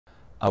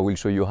I will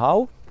show you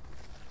how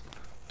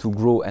to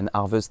grow and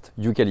harvest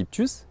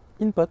eucalyptus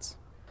in pots.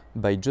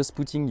 By just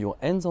putting your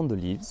hands on the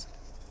leaves,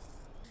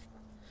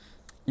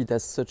 it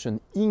has such an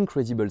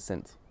incredible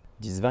scent.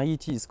 This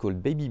variety is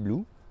called baby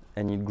blue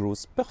and it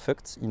grows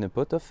perfect in a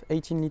pot of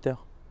 18 liters.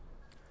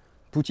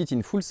 Put it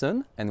in full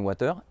sun and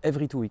water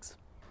every 2 weeks.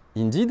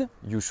 Indeed,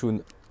 you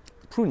should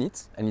prune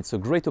it and it's a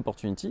great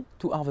opportunity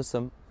to harvest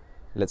some.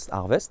 Let's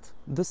harvest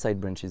the side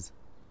branches.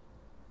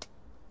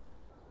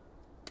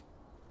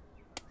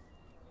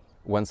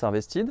 Once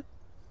harvested,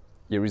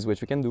 here is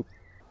what you can do.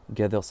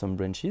 Gather some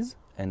branches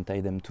and tie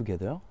them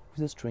together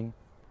with a string.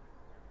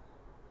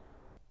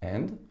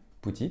 And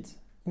put it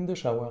in the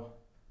shower.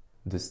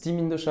 The steam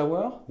in the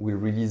shower will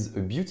release a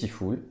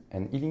beautiful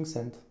and healing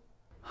scent.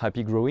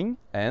 Happy growing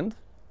and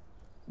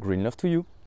green love to you!